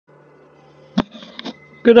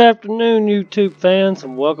Good afternoon, YouTube fans,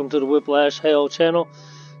 and welcome to the Whiplash Hell channel.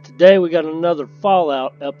 Today we got another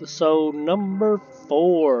Fallout episode number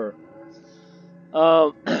 4.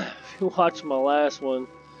 If you watched my last one,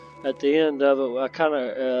 at the end of it, I kind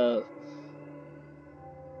of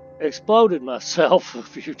exploded myself a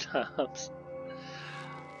few times.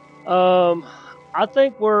 I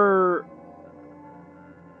think we're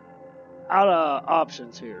out of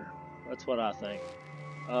options here. That's what I think.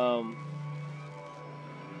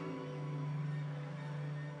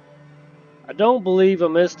 I don't believe I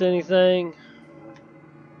missed anything.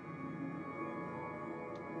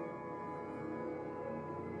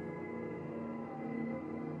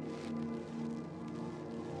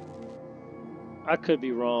 I could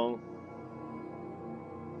be wrong.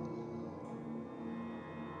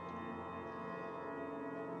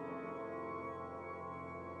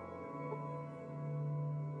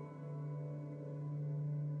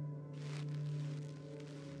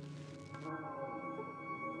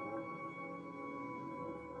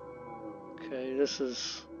 Okay, this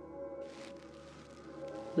is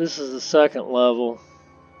the second level.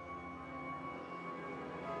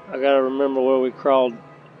 I gotta remember where we crawled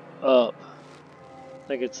up. I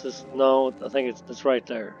think it's this. No, I think it's right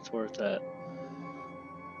there. It's where it's at.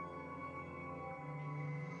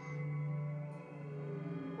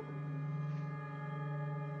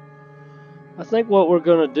 I think what we're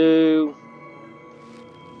gonna do.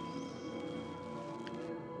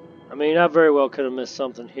 I mean, I very well could have missed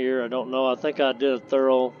something here. I don't know. I think I did a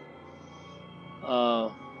thorough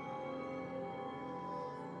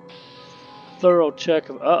check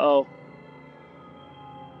of. Uh-oh.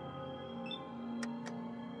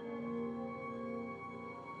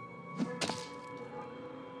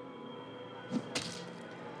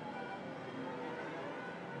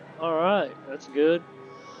 All right, that's good.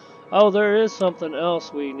 Oh, there is something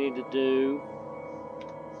else we need to do.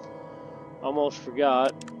 Almost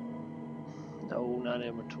forgot. No, not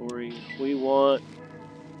inventory. We want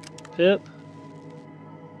Pip.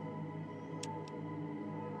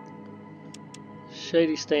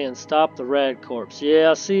 Shady stand. Stop the rad corpse.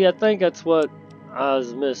 Yeah, see, I think that's what I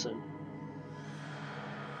was missing.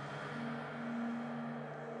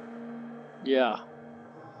 Yeah.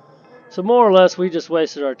 So more or less, we just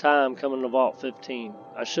wasted our time coming to Vault 15.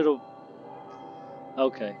 I should have.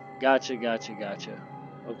 Okay, gotcha.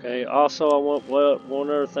 Okay. Also, one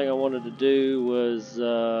other thing I wanted to do was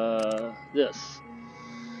this.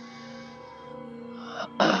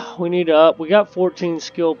 We need to up. We got 14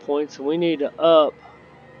 skill points, and we need to up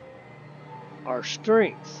our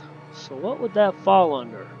strength. So what would that fall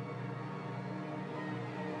under?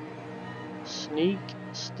 Sneak,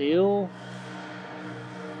 steal,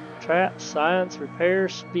 trap, science, repair,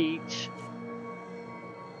 speech.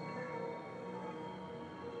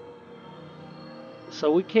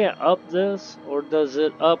 So we can't up this, or does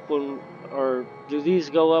it up when, or do these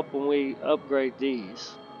go up when we upgrade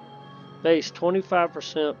these? Base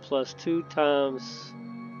 25% plus 2 times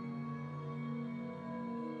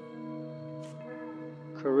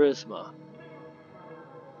charisma.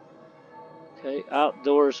 Okay,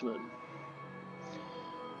 outdoorsman.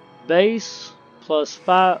 Base plus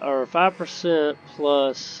 5%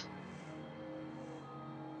 plus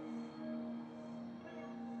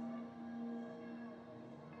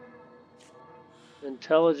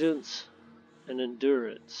intelligence and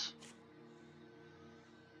endurance.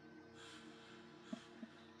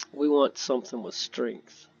 We want something with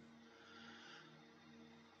strength.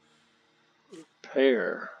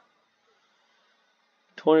 Repair.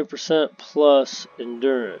 20% plus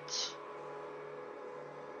endurance.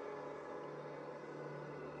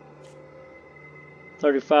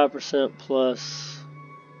 35% plus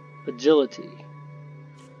agility.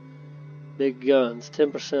 Big guns.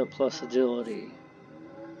 10% plus agility.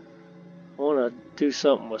 I want to do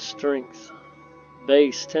something with strength.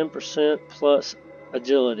 Base 10% plus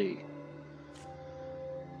agility.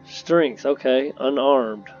 Strength, okay,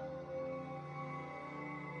 unarmed.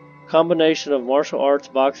 Combination of martial arts,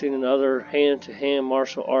 boxing, and other hand-to-hand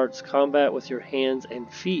martial arts combat with your hands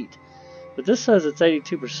and feet. But this says it's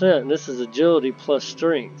 82%, and this is agility plus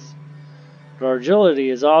strength. But our agility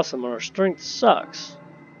is awesome, and our strength sucks.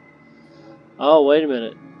 Oh, wait a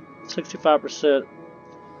minute. 65%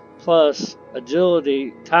 plus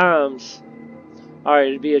agility times. Alright,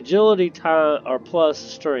 it'd be agility time or plus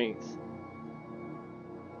strength.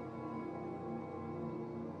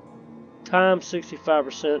 Times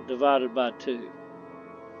 65% divided by 2.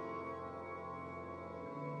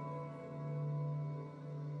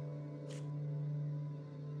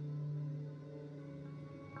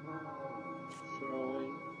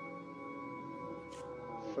 Throwing.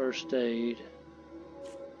 First aid.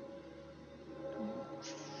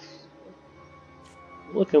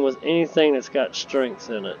 Looking with anything that's got strength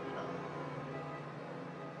in it.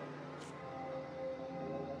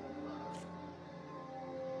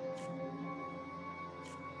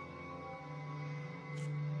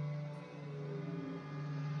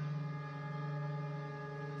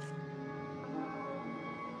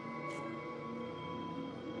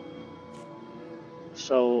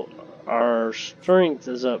 So our strength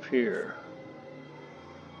is up here.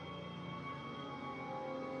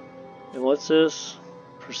 And what's this?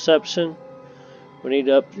 Perception. We need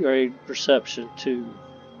to upgrade perception too.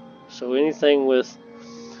 So anything with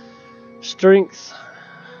strength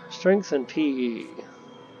and PE.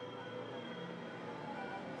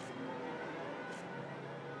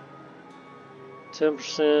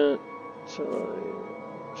 %,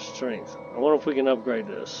 strength. I wonder if we can upgrade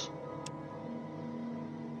this.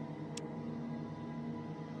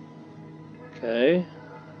 Okay.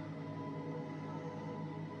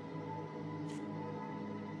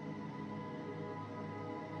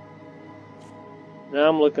 Now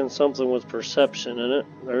I'm looking something with perception in it.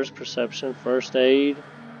 There's perception. First aid.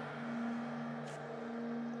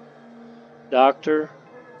 Doctor.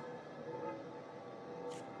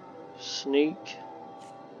 Sneak.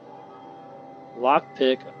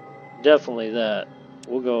 Lockpick. Definitely that.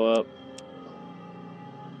 We'll go up.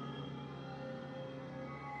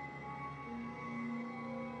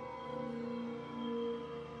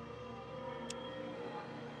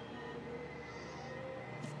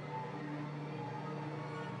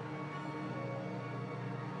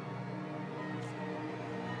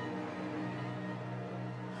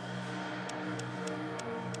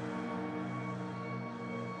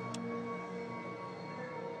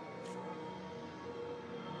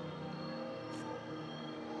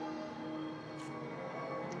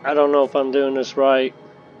 I don't know if I'm doing this right.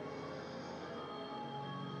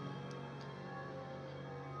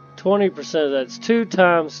 20%, that's 2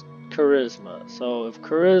 times charisma. So if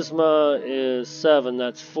charisma is 7,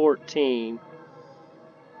 that's 14.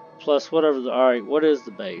 Plus whatever the, alright, what is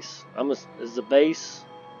the base? Is the base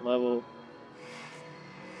level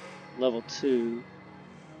 2?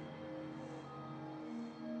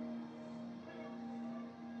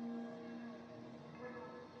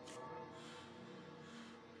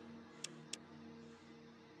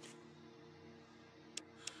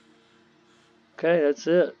 Okay, that's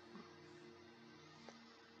it.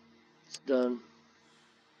 It's done.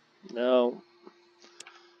 Now,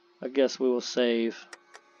 I guess we will save.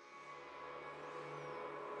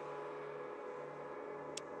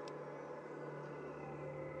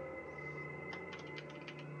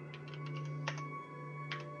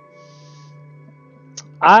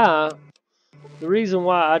 The reason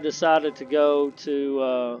why I decided to go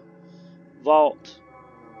to Vault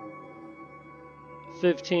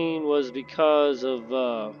 15 was because of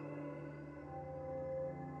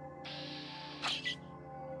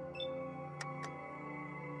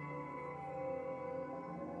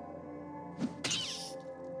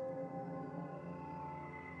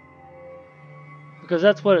because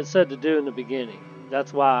that's what it said to do in the beginning.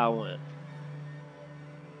 That's why I went.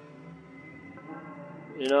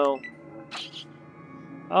 You know?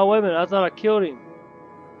 Oh, wait a minute. I thought I killed him.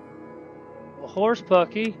 A horse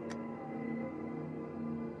pucky?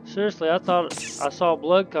 Seriously, I thought I saw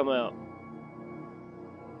blood come out.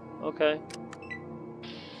 Okay.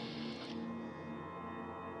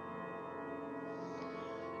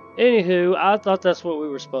 Anywho, I thought that's what we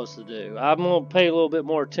were supposed to do. I'm going to pay a little bit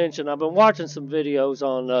more attention. I've been watching some videos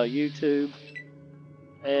on YouTube.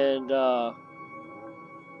 And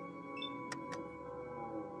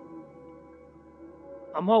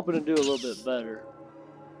I'm hoping to do a little bit better.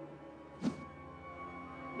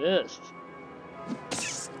 Missed.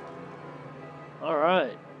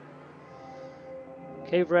 Alright.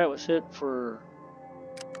 Cave rat was hit for...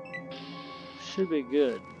 Should be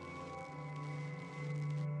good.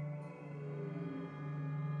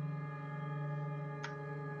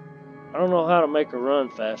 I don't know how to make a run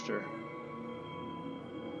faster.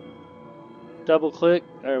 Double click.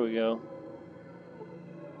 There we go.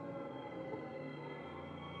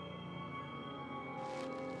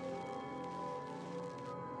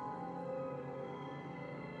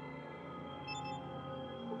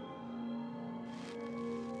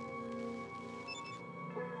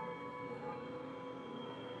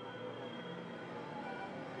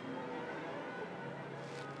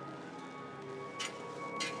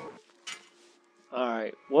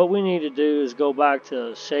 Alright. What we need to do is go back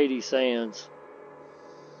to Shady Sands.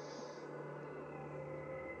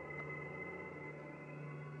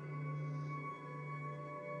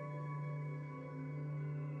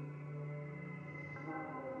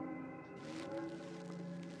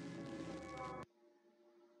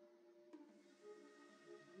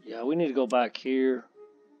 Yeah, we need to go back here.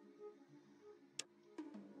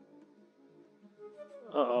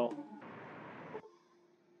 Uh-oh.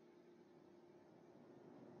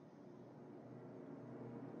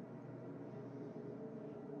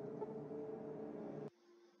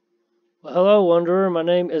 Well, hello, Wanderer. My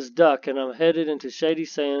name is Duck, and I'm headed into Shady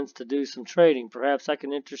Sands to do some trading. Perhaps I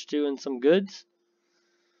can interest you in some goods?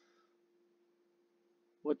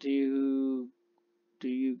 What do you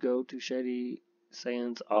go to Shady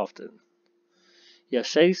Sands often? Yes,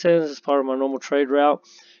 Shady Sands is part of my normal trade route.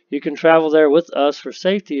 You can travel there with us for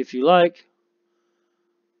safety if you like.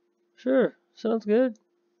 Sure, sounds good.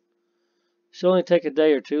 Should only take a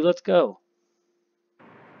day or two. Let's go.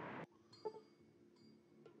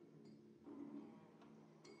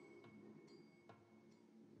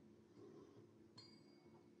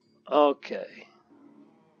 Okay.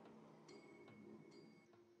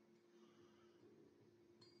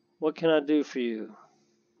 What can I do for you?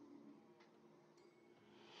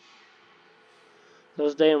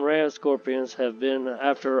 Those damn ram scorpions have been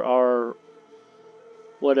after our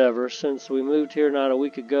whatever since we moved here not a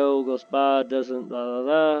week ago. Goes by, doesn't blah blah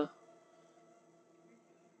blah.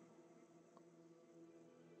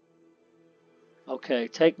 Okay,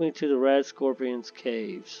 take me to the Rad Scorpion's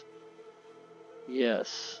caves.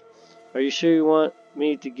 Yes. Are you sure you want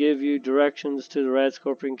me to give you directions to the Rad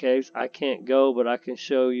Scorpion caves? I can't go, but I can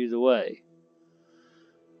show you the way.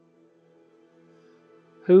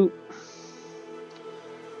 Who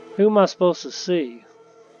am I supposed to see?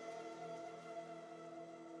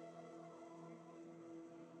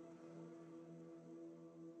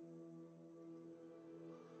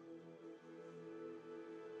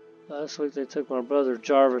 Last week they took my brother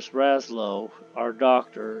Jarvis Raslow. Our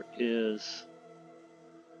doctor is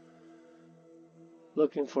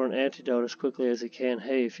looking for an antidote as quickly as he can.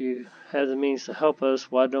 Hey, if you have the means to help us,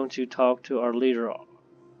 why don't you talk to our leader,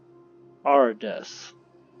 Arides?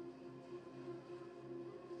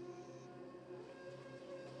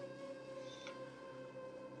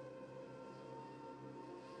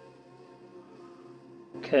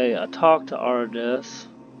 Okay, I talked to Arides.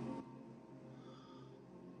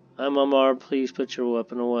 I'm Amar, please put your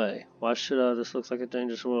weapon away. Why should I? This looks like a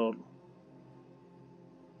dangerous world.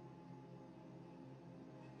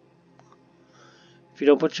 If you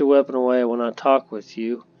don't put your weapon away, I will not talk with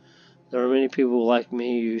you. There are many people like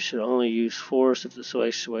me. You should only use force if the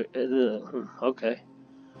situation. Okay.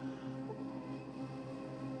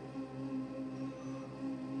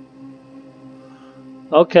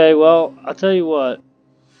 Okay, well, I'll tell you what.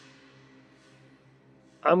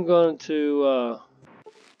 I'm going to,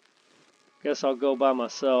 guess I'll go by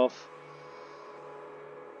myself.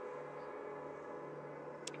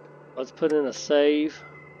 Let's put in a save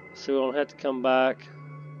so we don't have to come back.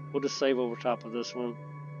 We'll just save over top of this one.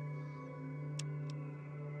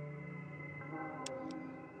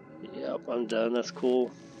 Yep, I'm done. That's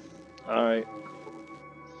cool. Alright.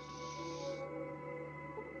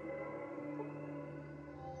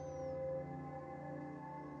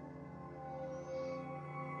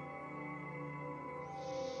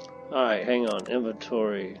 Alright, hang on.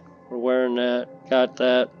 Inventory. We're wearing that. Got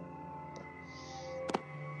that.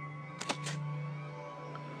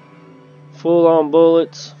 Full on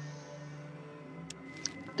bullets.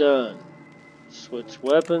 Done. Switch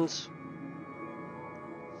weapons.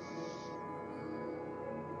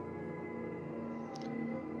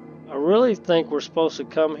 I really think we're supposed to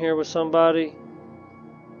come here with somebody.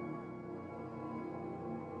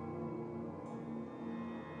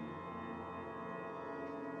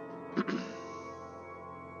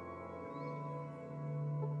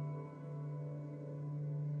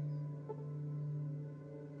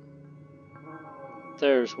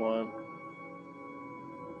 There's one.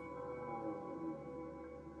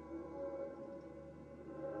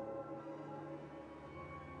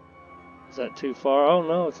 Is that too far? Oh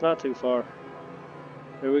no, it's not too far.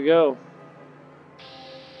 Here we go.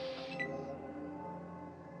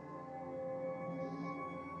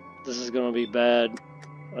 This is gonna be bad.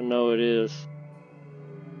 I know it is.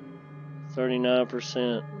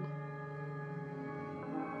 39%.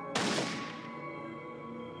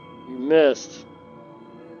 You missed.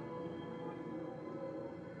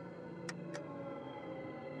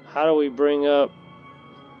 How do we bring up?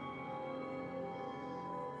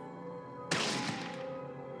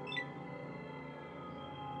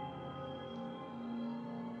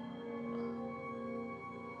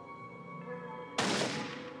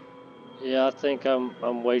 Yeah, I think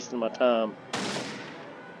I'm wasting my time.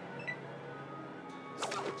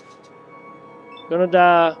 Gonna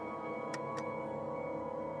die.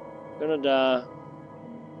 Gonna die.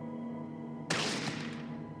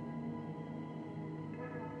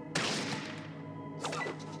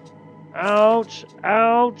 Ouch!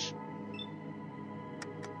 Ouch!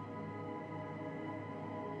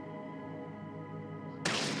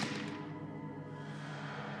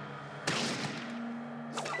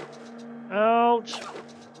 Ouch!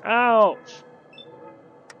 Ouch!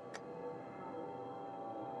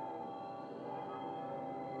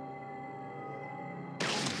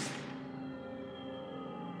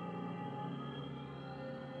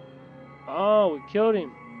 Oh, we killed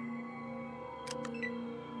him.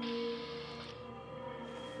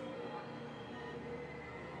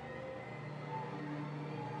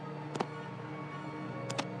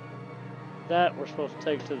 That we're supposed to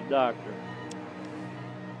take to the doctor.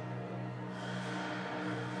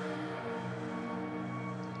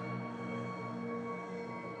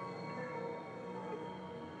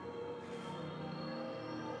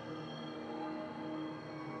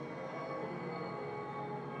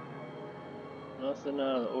 Nothing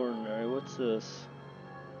out of the ordinary. What's this?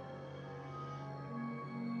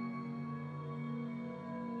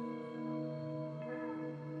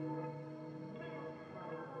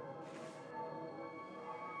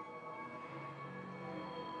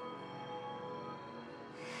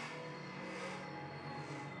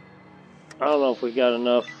 I don't know if we got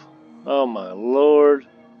enough. Oh my lord.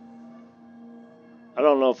 I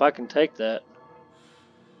don't know if I can take that.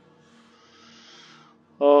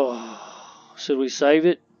 Oh, should we save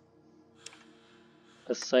it?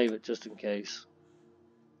 Let's save it just in case.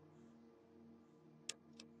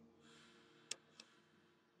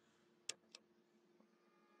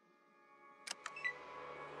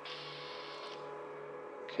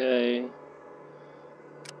 Okay.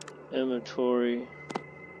 Inventory.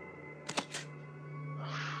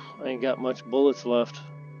 I ain't got much bullets left.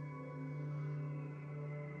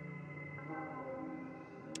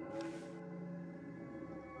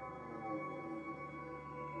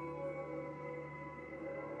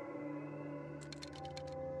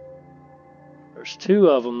 There's two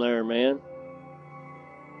of them there, man.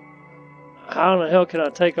 How in the hell can I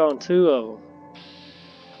take on two of them?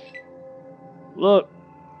 Look,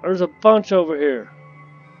 there's a bunch over here.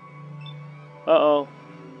 Uh-oh.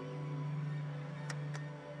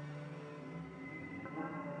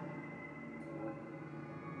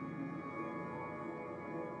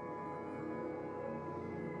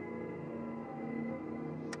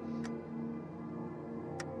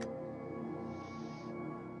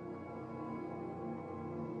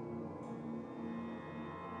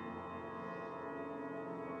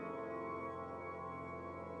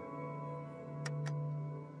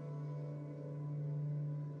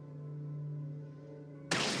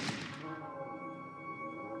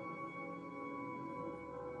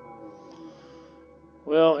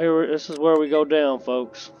 Well, this is where we go down,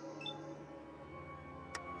 folks.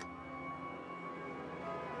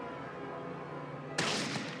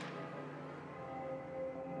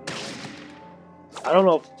 I don't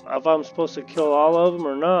know if I'm supposed to kill all of them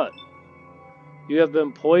or not. You have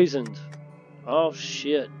been poisoned. Oh,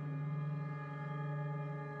 shit.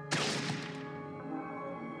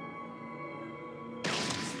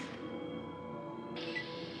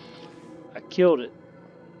 I killed it.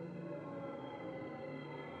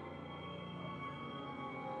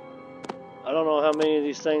 I don't know how many of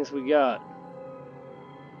these things we got.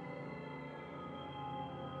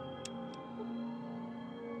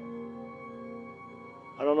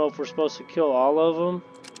 I don't know if we're supposed to kill all of them.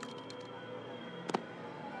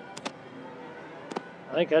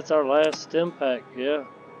 I think that's our last stim pack, yeah.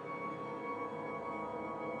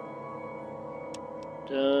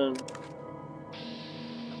 Done.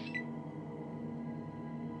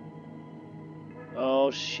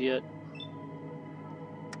 Oh, shit.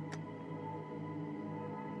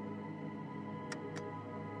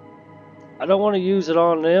 I don't want to use it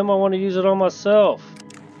on them. I want to use it on myself.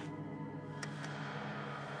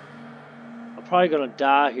 I'm probably going to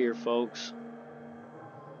die here, folks.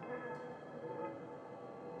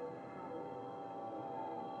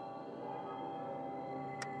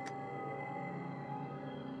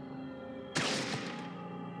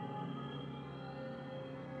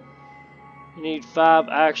 You need 5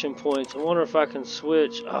 action points. I wonder if I can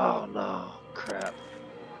switch. Oh, no. Crap.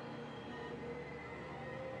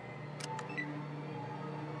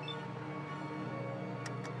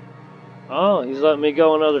 Oh, he's letting me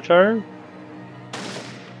go another turn?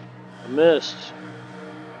 I missed.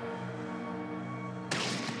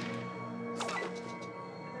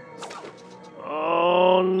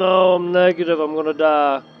 Oh, no. I'm negative. I'm going to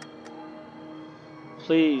die.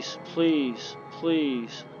 Please, please,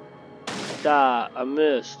 please. Die. I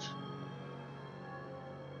missed.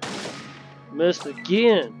 Missed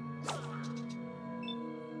again.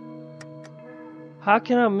 How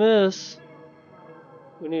can I miss?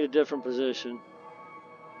 We need a different position.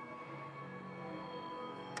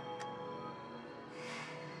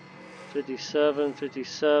 $57,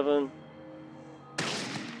 $57.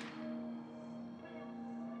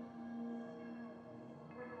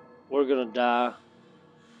 We're gonna die.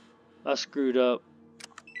 I screwed up.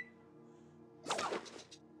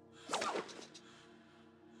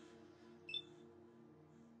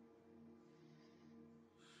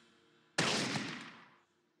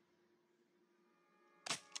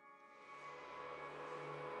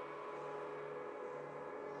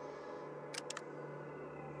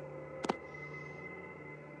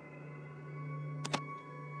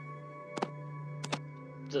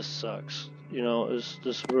 This sucks. You know,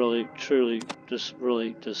 this really, truly, this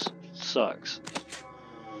really just sucks.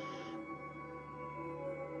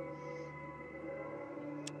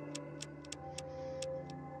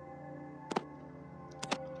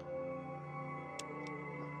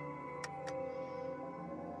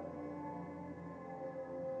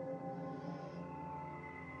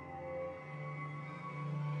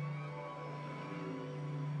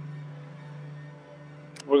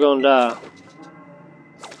 We're gonna die.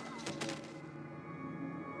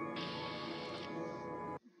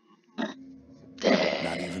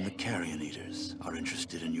 Not even the carrion eaters are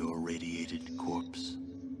interested in your radiated corpse.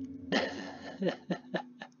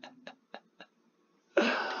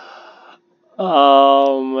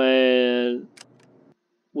 Oh man,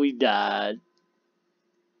 we died.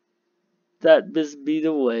 That must be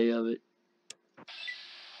the way of it.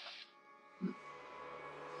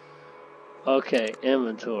 Okay,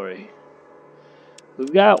 inventory.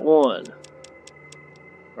 We've got one,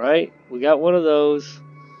 right? We got one of those.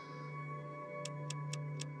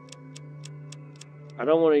 I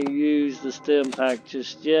don't want to use the stim pack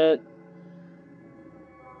just yet.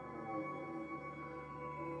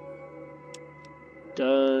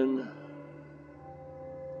 Done.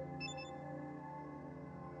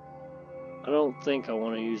 I don't think I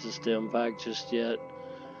want to use the stim pack just yet.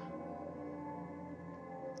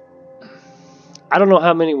 I don't know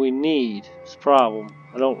how many we need. It's a problem.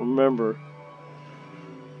 I don't remember.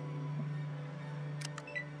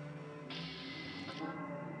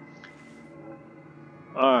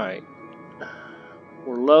 Alright.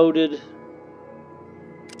 We're loaded.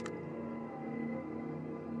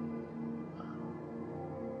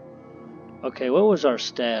 Okay, what was our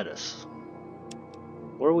status?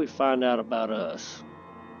 Where do we find out about us?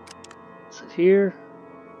 Is it here?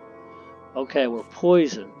 Okay, we're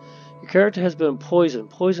poisoned. Your character has been poisoned.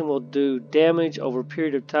 Poison will do damage over a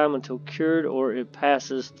period of time until cured or it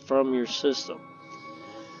passes from your system.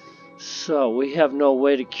 So we have no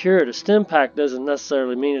way to cure it. A stim pack doesn't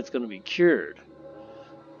necessarily mean it's going to be cured.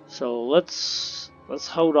 So let's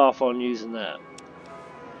hold off on using that.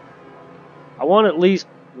 I want at least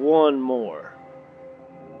one more.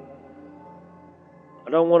 I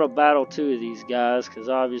don't want to battle two of these guys because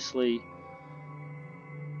obviously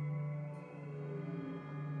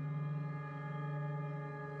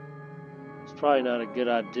it's probably not a good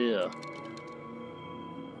idea.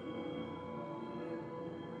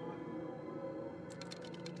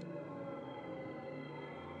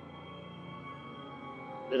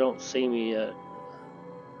 They don't see me yet.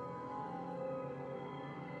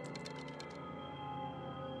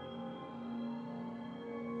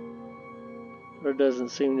 There doesn't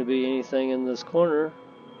seem to be anything in this corner.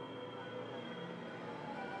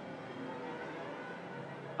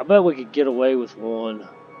 I bet we could get away with one.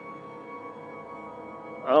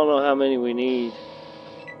 I don't know how many we need.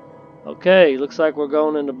 Okay, looks like we're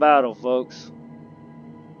going into battle, folks.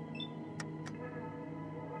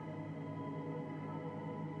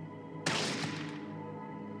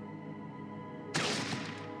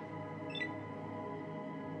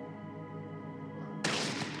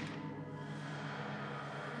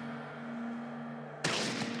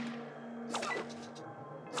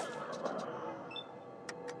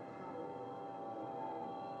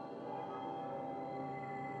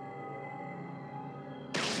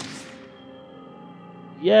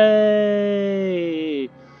 Yay!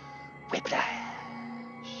 Whiplash!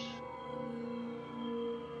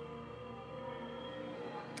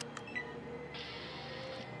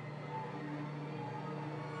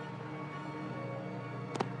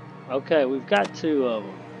 Okay, we've got two of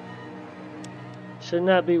them. Shouldn't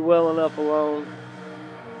that be well enough alone?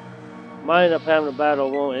 Might end up having a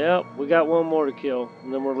battle, won't it? Yep, we got one more to kill,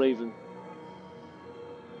 and then we're leaving.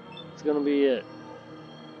 It's gonna be it.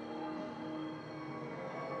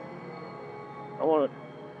 I want it.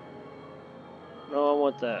 No, I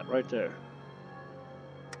want that right there.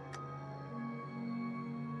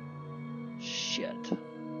 Shit.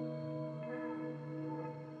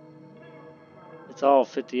 It's It's all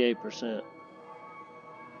 58%.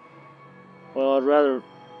 Well, I'd rather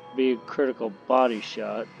be a critical body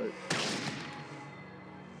shot, but...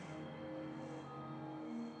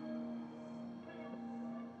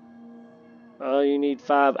 you need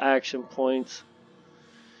 5 action points.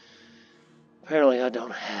 Apparently I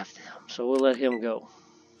don't have them, so we'll let him go.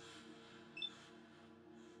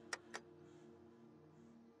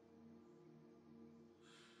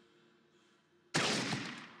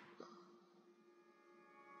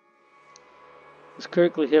 Is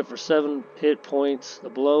critically hit for 7 hit points. The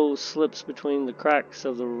blow slips between the cracks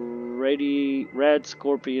of the rad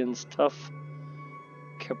scorpion's tough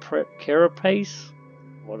carapace?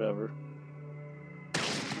 Whatever.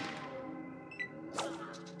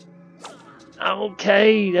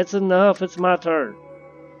 Okay, that's enough. It's my turn.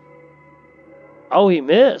 Oh, he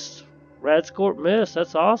missed. Rad Scorp missed.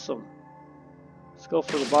 That's awesome. Let's go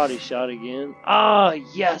for the body shot again. Ah,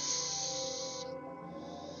 yes!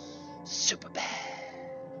 Super bad.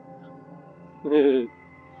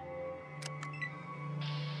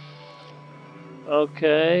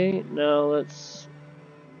 Okay, now let's...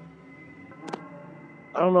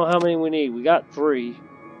 I don't know how many we need. We got 3.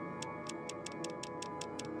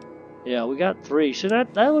 Yeah, we got 3. Should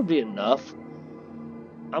that would be enough.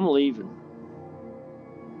 I'm leaving.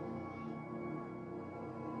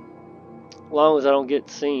 As long as I don't get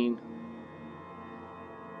seen.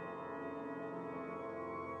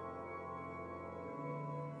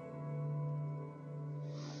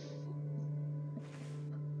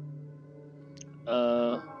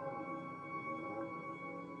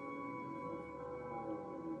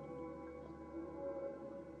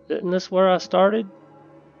 Isn't this where I started?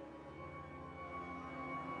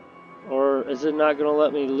 Or is it not going to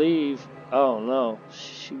let me leave? Oh no,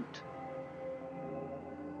 shoot.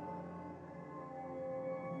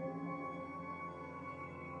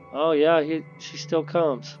 Oh yeah, she still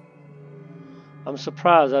comes. I'm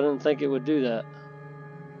surprised. I didn't think it would do that.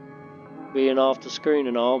 Being off the screen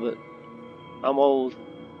and all, but I'm old.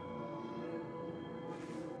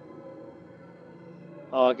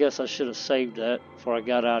 Oh, I guess I should have saved that before I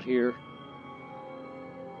got out here.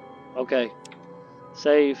 Okay.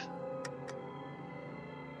 Save.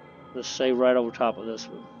 Let's save right over top of this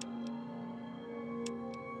one.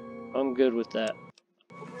 I'm good with that.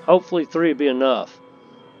 Hopefully 3 will be enough.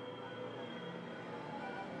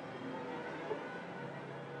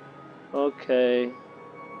 Okay.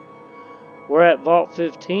 We're at Vault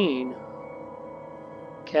 15.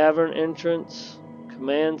 Cavern entrance.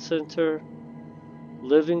 Command center.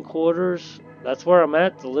 Living quarters. That's where I'm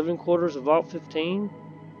at. The living quarters of Vault 15.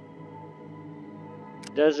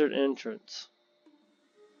 Desert entrance.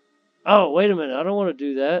 Oh, wait a minute. I don't want to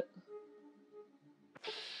do that.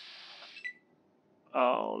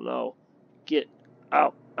 Oh, no. Get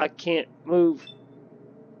out. I can't move.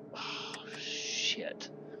 Oh, shit.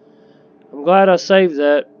 I'm glad I saved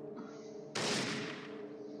that.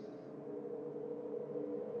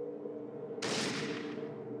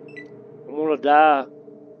 I'm gonna die.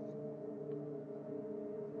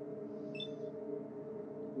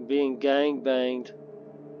 I'm being gangbanged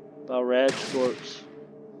by rad scorps.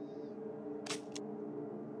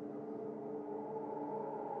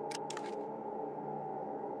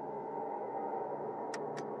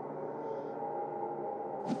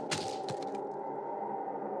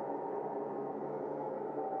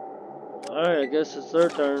 Alright, I guess it's their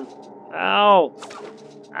turn. Ow!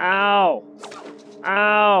 Ow!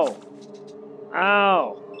 Ow!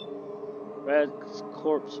 Ow! Rad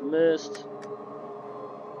corpse missed.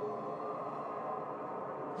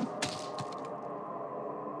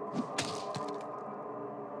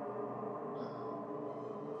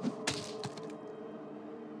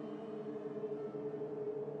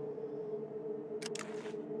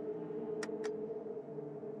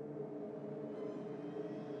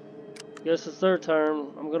 Guess it's their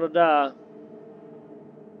turn. I'm gonna die.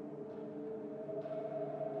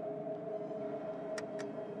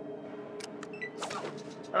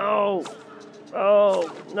 Oh!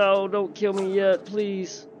 Oh! No, don't kill me yet,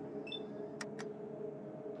 please.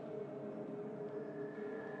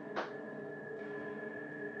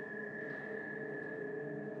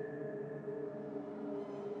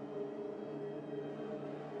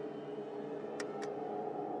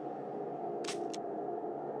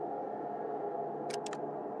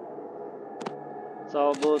 That's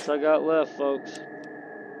all the bullets I got left, folks.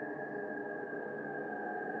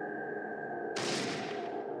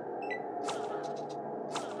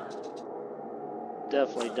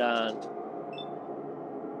 Definitely dying.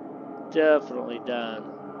 Definitely dying.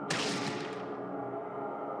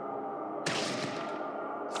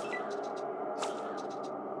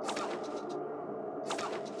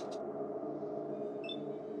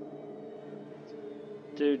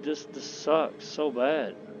 Dude, this sucks so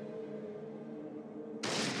bad.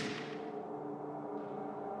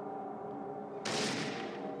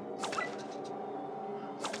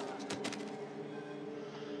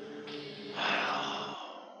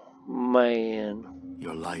 Man.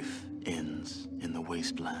 Your life ends in the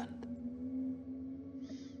wasteland.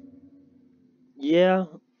 Yeah,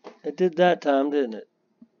 it did that time, didn't it?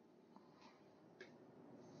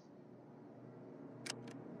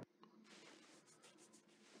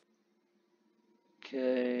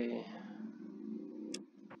 Okay.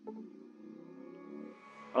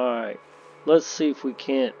 Alright. Let's see if we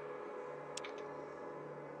can't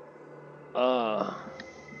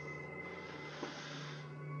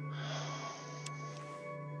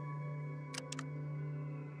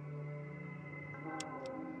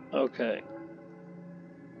okay.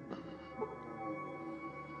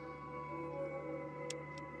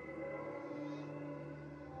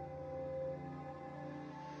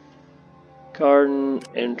 Garden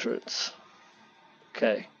entrance.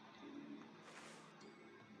 Okay.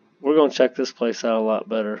 We're gonna check this place out a lot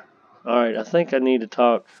better. Alright, I think I need to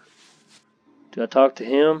talk. Do I talk to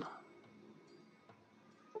him?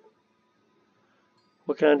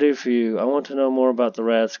 What can I do for you? I want to know more about the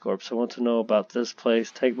Radscorps. I want to know about this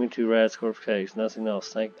place. Take me to Radscorp's case. Nothing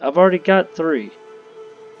else. I've already got 3.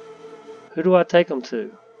 Who do I take them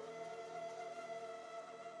to?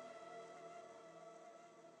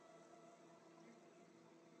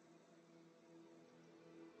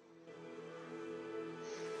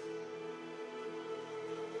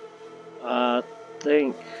 I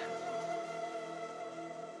think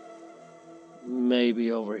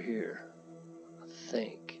maybe over here. I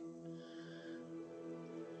think.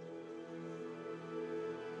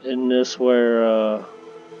 Isn't this where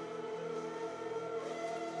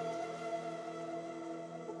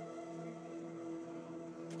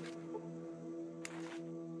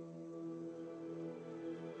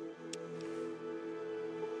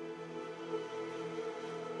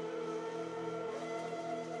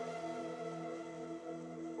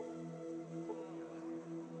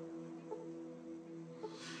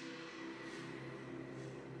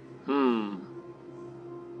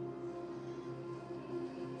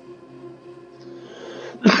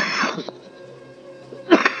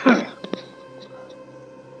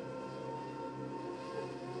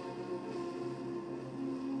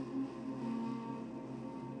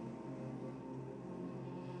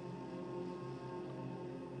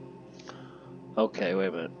Okay, wait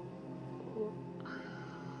a minute.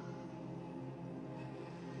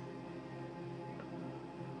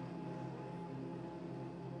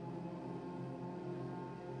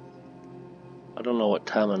 I don't know what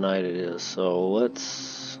time of night it is, so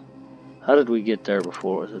let's... How did we get there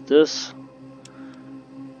before? Was it this?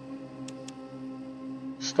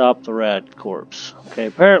 Stop the Rad Corpse. Okay,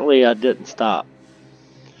 apparently I didn't stop.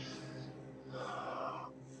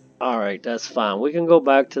 Alright, that's fine. We can go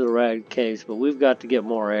back to the Rad case, but we've got to get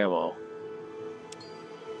more ammo.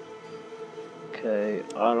 Okay,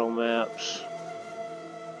 auto maps.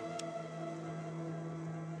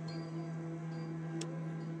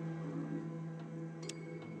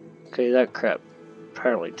 Okay, that crap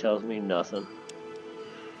apparently tells me nothing.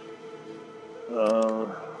 I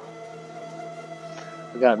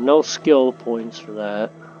got no skill points for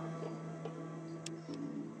that.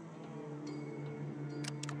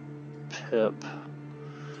 Pip.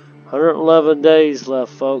 111 days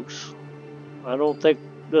left, folks. I don't think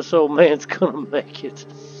this old man's gonna make it.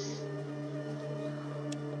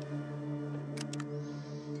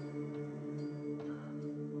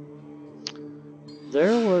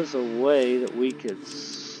 There was a way that we could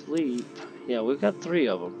sleep. Yeah, we've got 3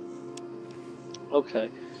 of them. Okay.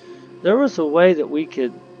 There was a way that we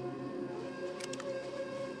could...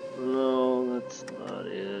 No, that's not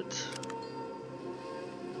it.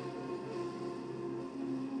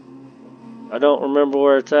 I don't remember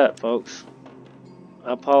where it's at, folks.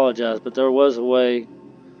 I apologize, but there was a way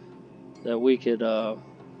that we could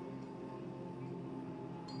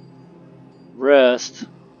rest.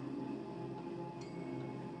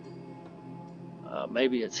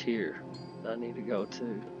 Maybe it's here that I need to go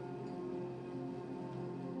to.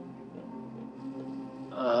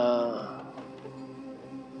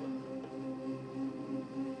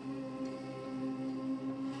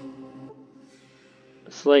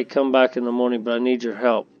 It's late, come back in the morning, but I need your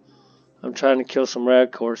help. I'm trying to kill some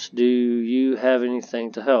Radcorps. Do you have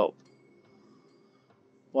anything to help?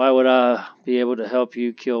 Why would I be able to help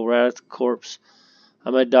you kill Radcorps?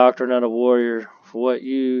 I'm a doctor, not a warrior. For what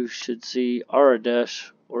you should see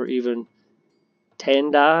Aradesh, or even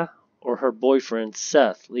Tandai, or her boyfriend,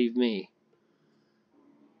 Seth, leave me.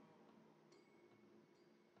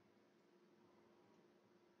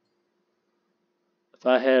 If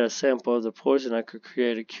I had a sample of the poison, I could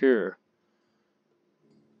create a cure.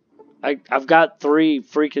 I've got 3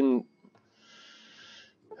 freaking...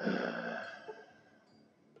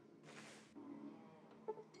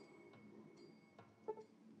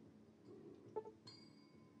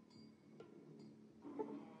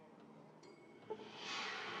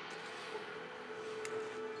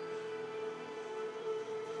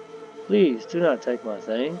 Please, do not take my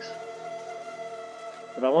things.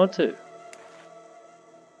 But I want to.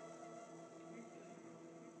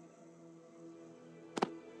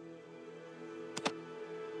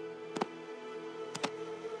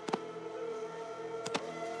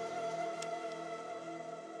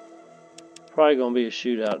 Probably gonna be a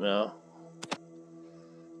shootout now.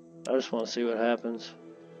 I just want to see what happens.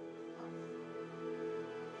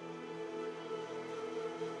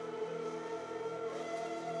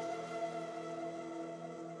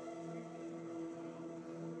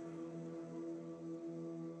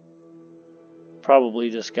 Probably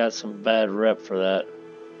just got some bad rep for that.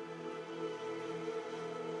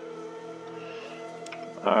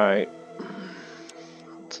 Alright.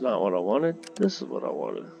 It's not what I wanted. This is what I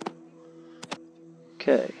wanted.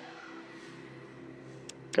 Okay.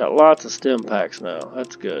 Got lots of stem packs now.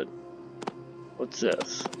 That's good. What's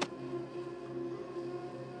this?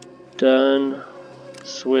 Done.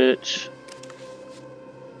 Switch.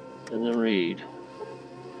 And then read.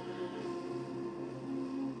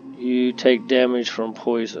 You take damage from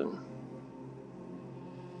poison.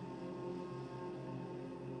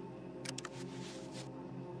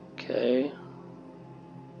 Okay.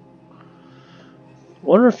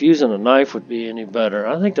 Wonder if using a knife would be any better.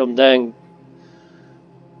 I think them dang...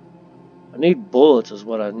 I need bullets is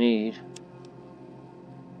what I need.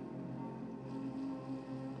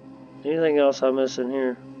 Anything else I'm missing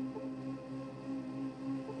here?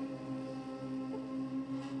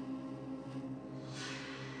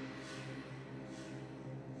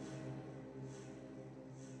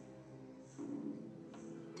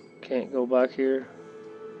 Can't go back here.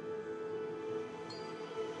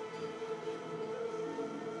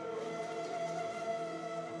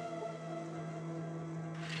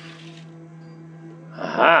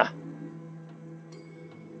 Aha!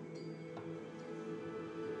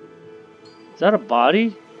 Is that a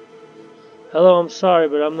body? Hello, I'm sorry,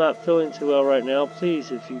 but I'm not feeling too well right now.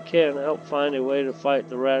 Please, if you can, help find a way to fight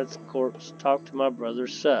the rat's corpse. Talk to my brother,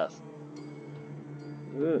 Seth.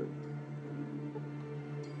 Ooh.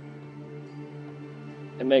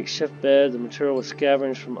 A makeshift bed. The material was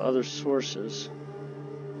scavenged from other sources.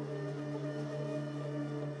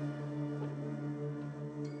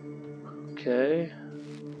 Okay.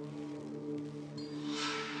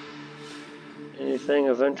 Anything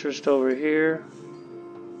of interest over here?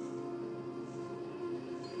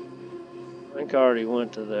 I think I already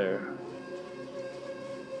went to there.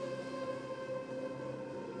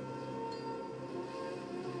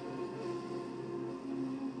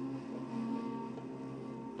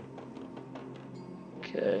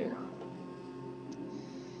 Okay.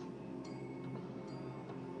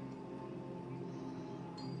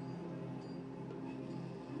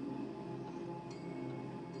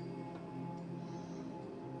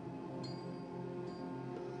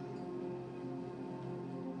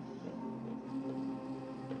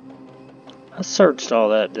 I searched all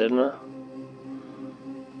that, didn't I?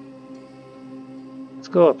 Let's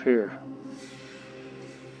go up here.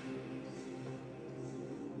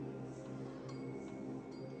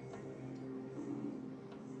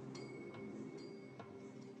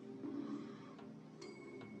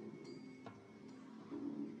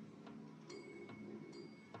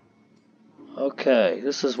 Okay,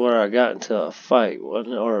 this is where I got into a fight,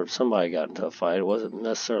 wasn't it? Or somebody got into a fight. It wasn't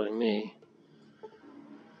necessarily me.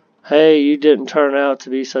 Hey, you didn't turn out to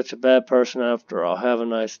be such a bad person after all. Have a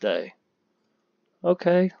nice day.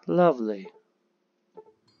 Okay, lovely.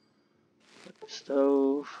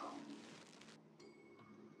 Stove.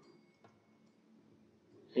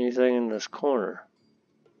 Anything in this corner?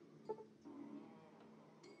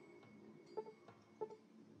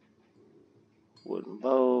 Wooden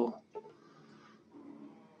bowl.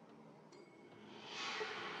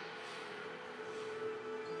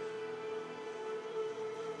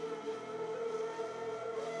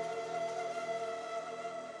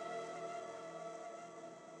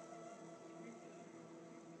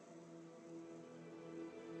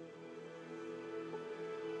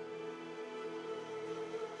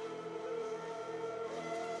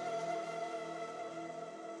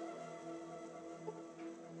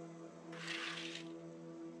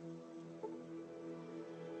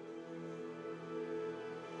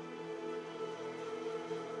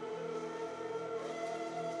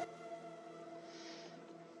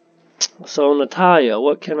 So, Natalia,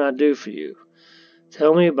 what can I do for you?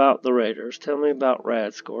 Tell me about the Raiders. Tell me about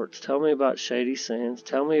Radscorts. Tell me about Shady Sands.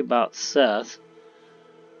 Tell me about Seth.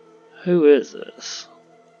 Who is this?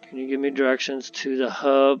 Can you give me directions to the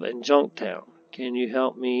hub and Junktown? Can you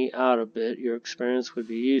help me out a bit? Your experience would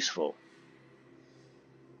be useful.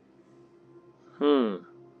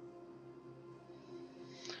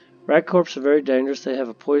 Radcorps are very dangerous. They have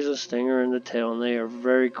a poisonous stinger in the tail, and they are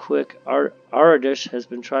very quick. Aradesh has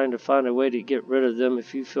been trying to find a way to get rid of them.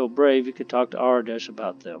 If you feel brave, you could talk to Aradesh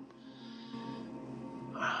about them.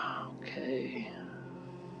 Okay.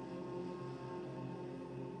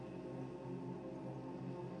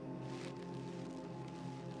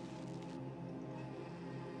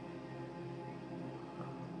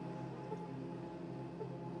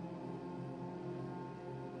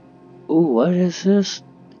 Ooh, what is this?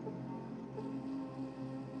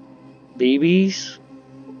 BBs?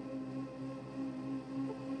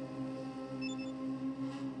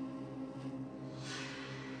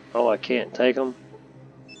 Oh, I can't take them?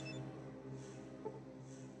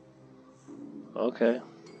 Okay.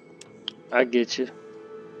 I get you.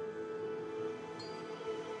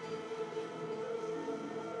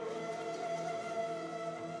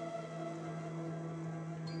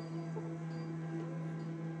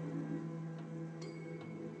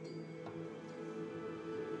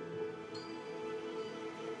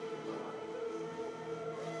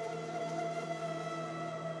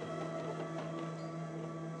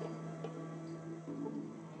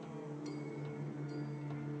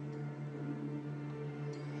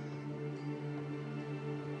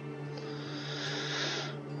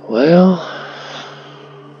 Well,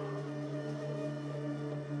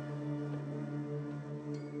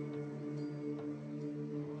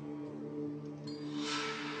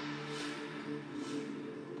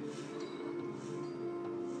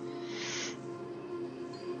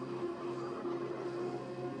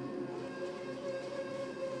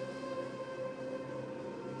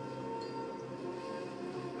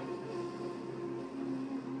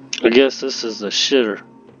 I guess this is the shitter.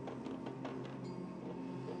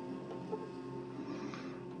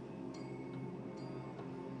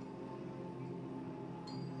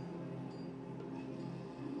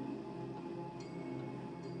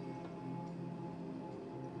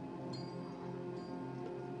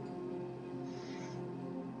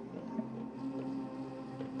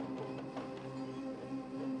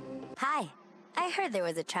 Hi. I heard there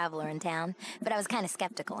was a traveler in town, but I was kind of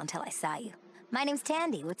skeptical until I saw you. My name's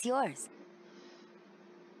Tandy. What's yours?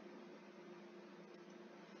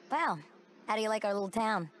 Well, how do you like our little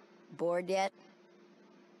town? Bored yet?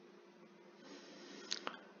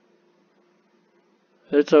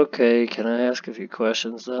 It's okay. Can I ask a few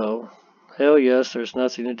questions, though? Hell yes, there's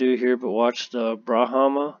nothing to do here but watch the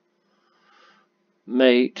Brahma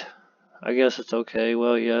mate. I guess it's okay.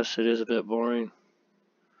 Well, yes, it is a bit boring.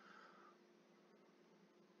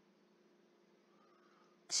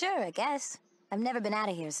 Sure, I guess. I've never been out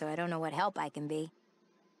of here, so I don't know what help I can be.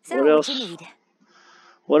 So, What what you else? need?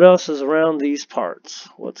 What else is around these parts?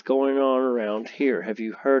 What's going on around here? Have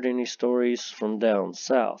you heard any stories from down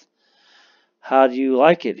south? How do you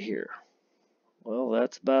like it here? Well,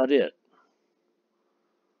 that's about it.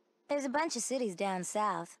 There's a bunch of cities down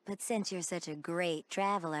south, but since you're such a great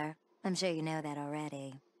traveler, I'm sure you know that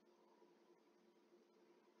already.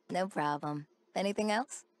 No problem. Anything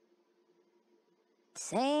else?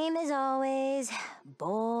 Same as always.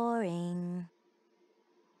 Boring.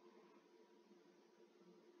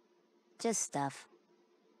 Just stuff.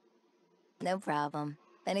 No problem.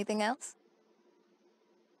 Anything else?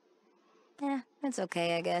 Yeah, it's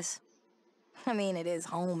okay, I guess. I mean, it is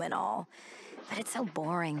home and all, but it's so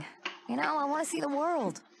boring. You know, I want to see the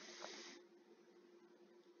world.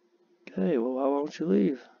 Okay, well, why won't you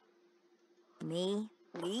leave? Me?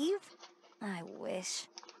 Leave? I wish.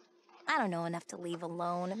 I don't know enough to leave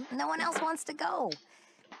alone, and no one else wants to go.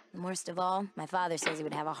 And worst of all, my father says he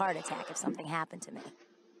would have a heart attack if something happened to me.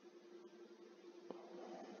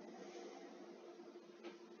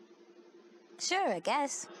 Sure, I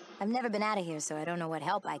guess. I've never been out of here, so I don't know what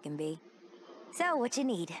help I can be. So, what you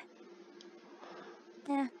need?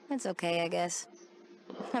 Yeah, it's okay, I guess.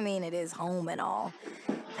 I mean, it is home and all,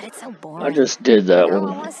 but it's so boring. I just did You that know, I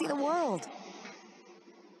one. want to see the world.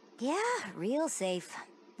 Yeah, real safe.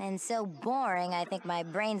 And so boring, I think my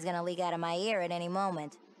brain's gonna leak out of my ear at any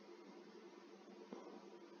moment.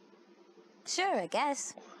 Sure, I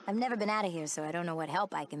guess. I've never been out of here, so I don't know what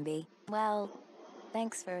help I can be. Well,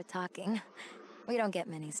 thanks for talking. We don't get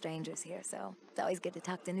many strangers here, so it's always good to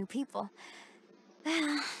talk to new people.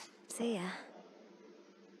 Well, see ya.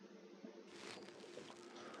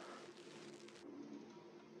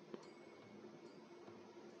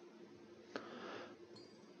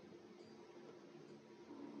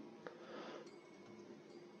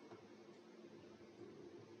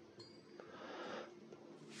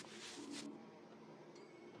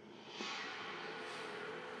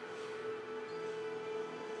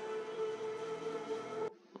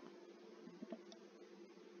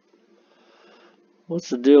 What's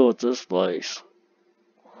the deal with this place?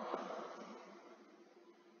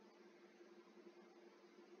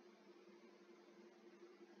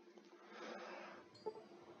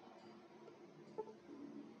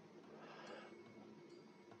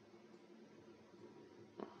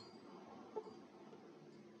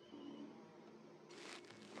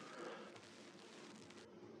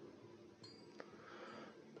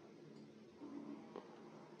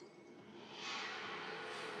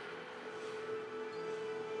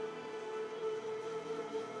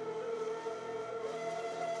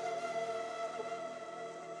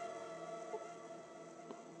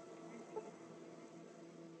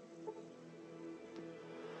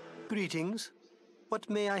 Greetings. What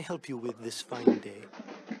may I help you with this fine day?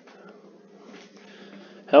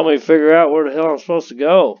 Help me figure out where the hell I'm supposed to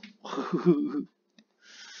go.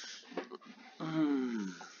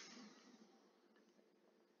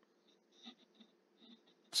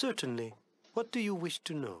 Certainly. What do you wish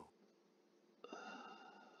to know?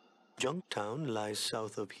 Junktown lies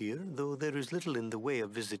south of here, though there is little in the way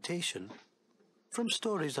of visitation. From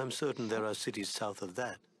stories, I'm certain there are cities south of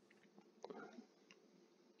that.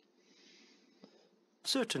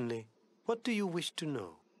 Certainly. What do you wish to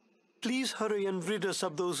know? Please hurry and rid us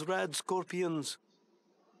of those rad scorpions.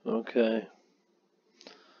 Okay.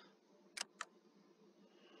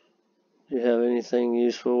 Do you have anything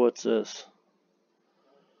useful? What's this?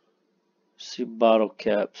 See bottle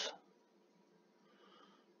caps.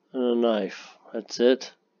 And a knife. That's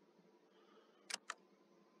it.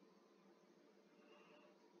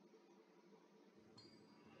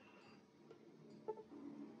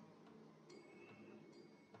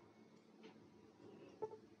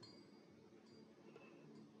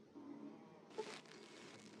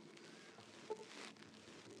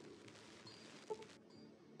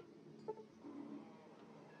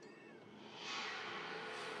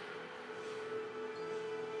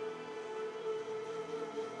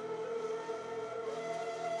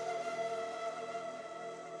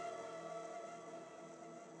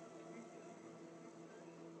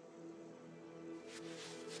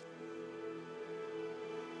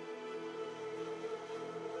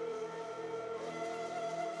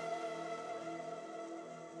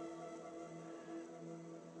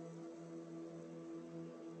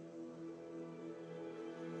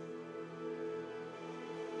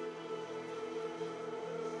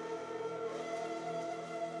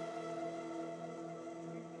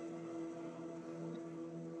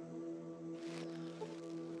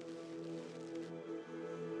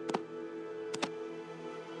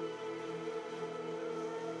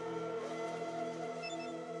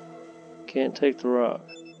 Can't take the rock.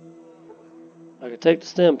 I could take the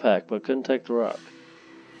stim pack, but couldn't take the rock.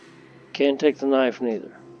 Can't take the knife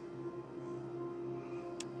neither.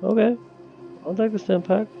 Okay, I'll take the stim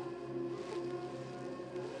pack.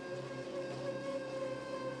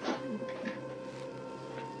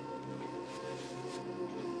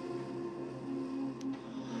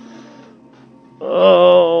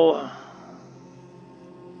 Oh.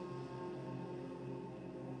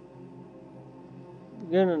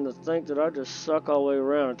 Beginning to think that I just suck all the way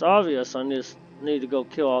around. It's obvious I just need to go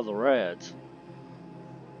kill all the rads.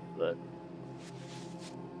 But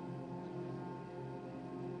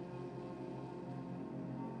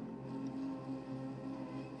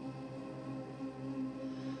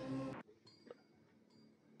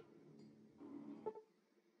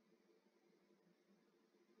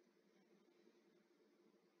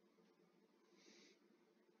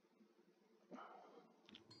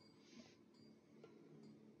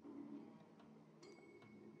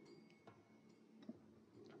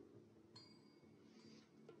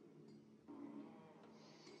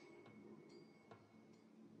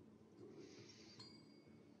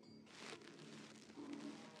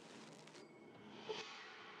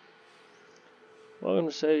welcome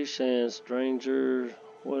to Shady Sands, stranger.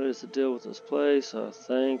 What is the deal with this place?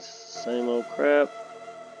 Thanks. Same old crap.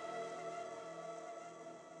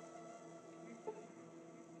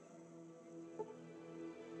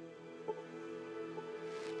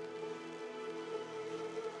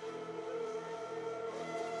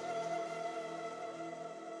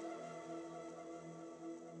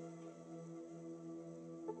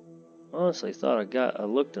 Honestly, thought I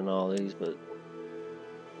looked in all these, but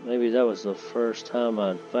maybe that was the first time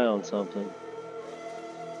I'd found something.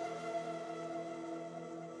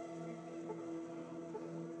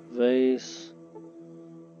 Vase.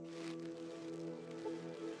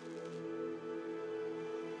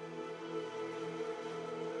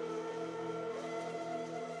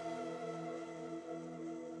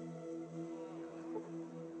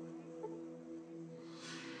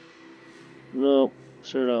 Nope,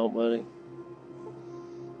 sure don't, buddy.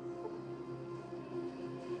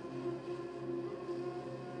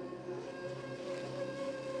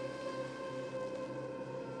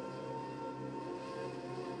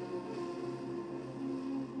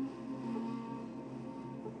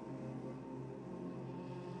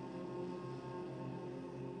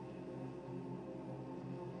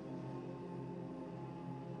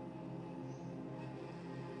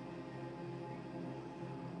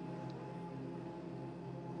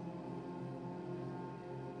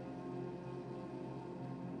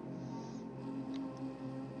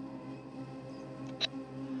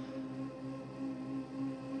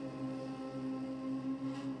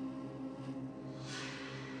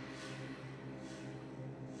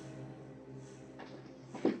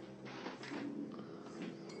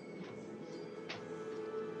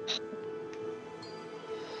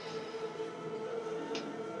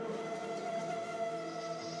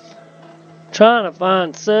 trying to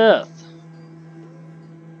find Seth.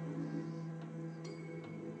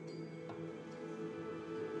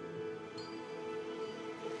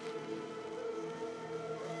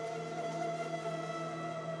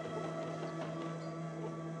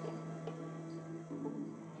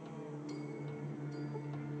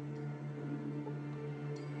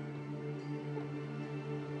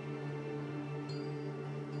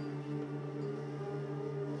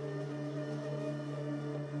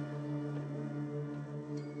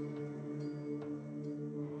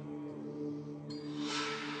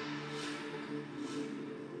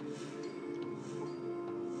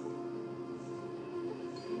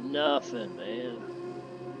 Nothing, man.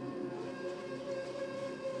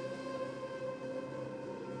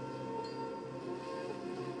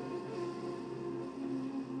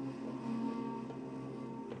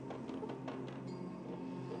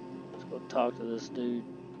 Let's go talk to this dude.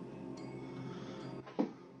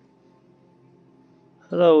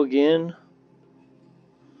 Hello again.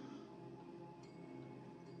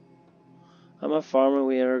 I'm a farmer.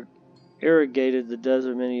 We irrigated the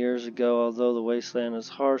desert many years ago. Although the wasteland is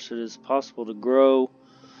harsh, it is possible to grow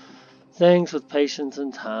things with patience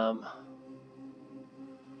and time.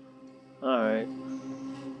 Alright.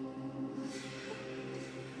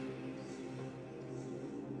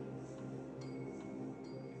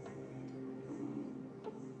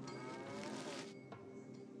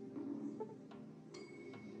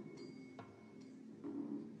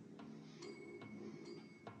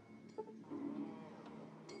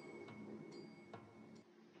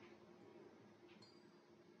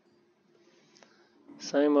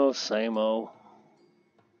 Same old, same old.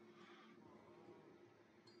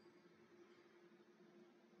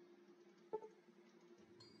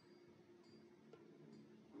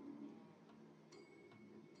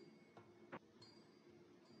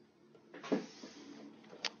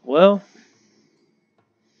 Well,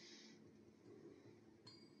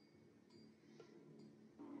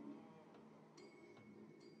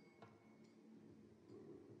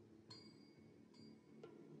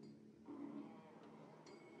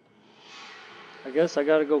 I guess I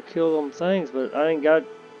gotta go kill them things, but I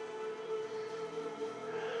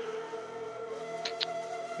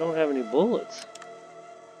don't have any bullets.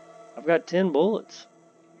 I've got 10 bullets.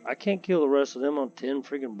 I can't kill the rest of them on 10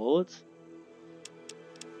 freaking bullets.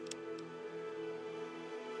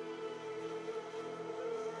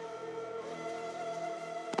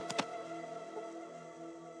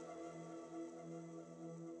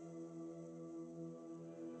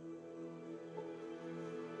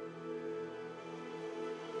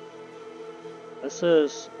 That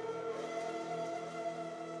says...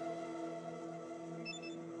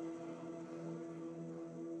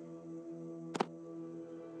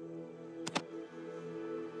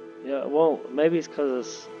 Yeah, it won't. Maybe it's because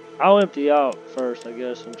it's... I'll empty out first, I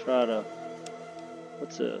guess, and try to...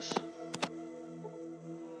 What's this?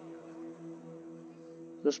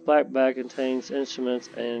 This black bag contains instruments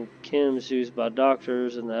and chems used by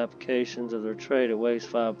doctors in the applications of their trade. It weighs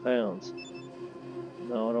 5 pounds.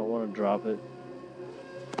 No, I don't want to drop it.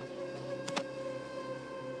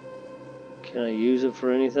 Can I use it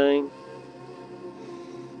for anything?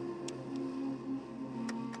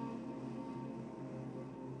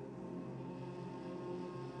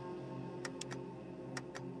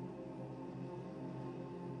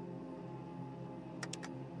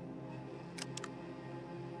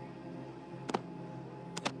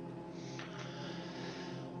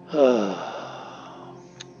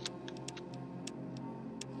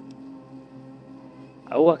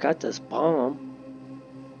 Oh, I got this bomb.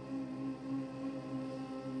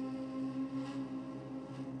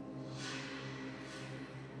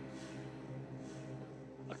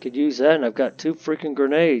 I could use that, and I've got 2 freaking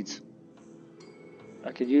grenades.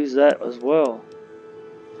 I could use that as well.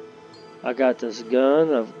 I got this gun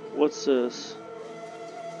of, what's this?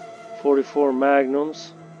 44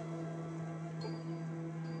 magnums.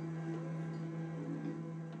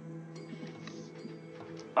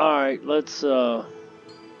 Alright, let's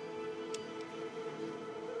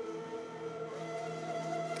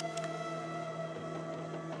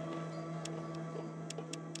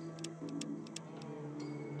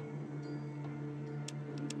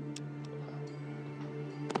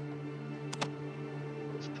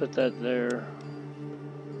put that there.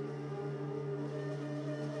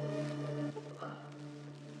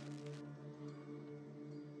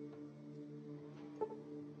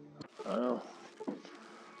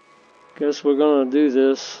 Guess we're gonna do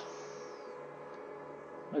this.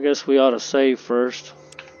 I guess we ought to save first.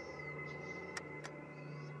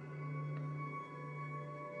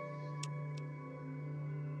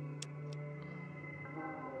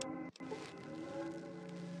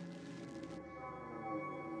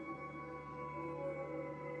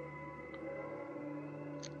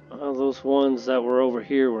 Oh, those ones that were over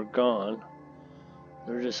here were gone.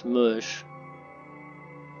 They're just mush.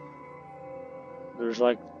 There's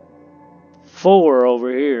like 4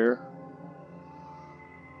 over here.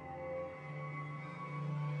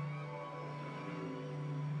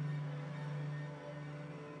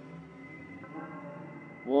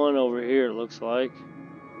 One over here, it looks like.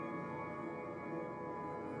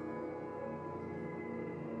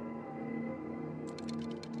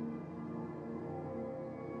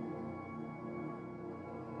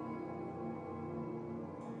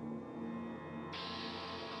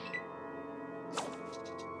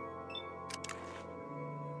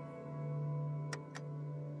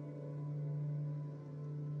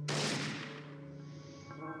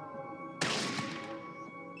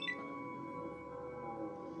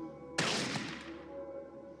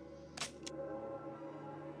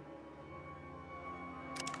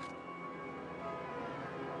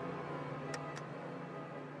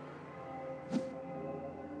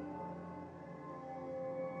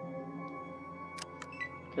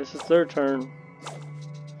 Guess it's their turn.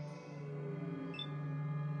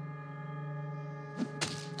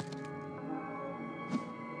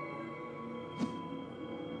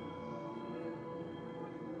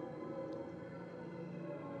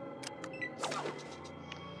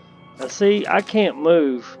 Now see, I can't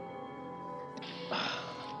move.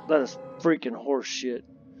 That is freaking horse shit.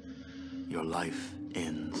 Your life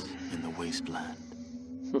ends in the wasteland.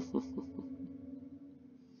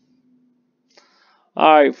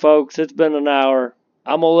 Alright, folks, it's been an hour.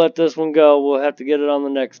 I'm going to let this one go. We'll have to get it on the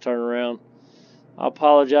next turnaround. I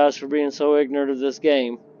apologize for being so ignorant of this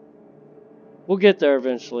game. We'll get there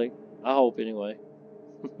eventually. I hope, anyway.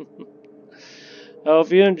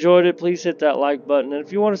 If you enjoyed it, please hit that like button. And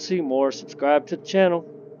if you want to see more, subscribe to the channel.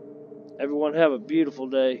 Everyone have a beautiful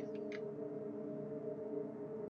day.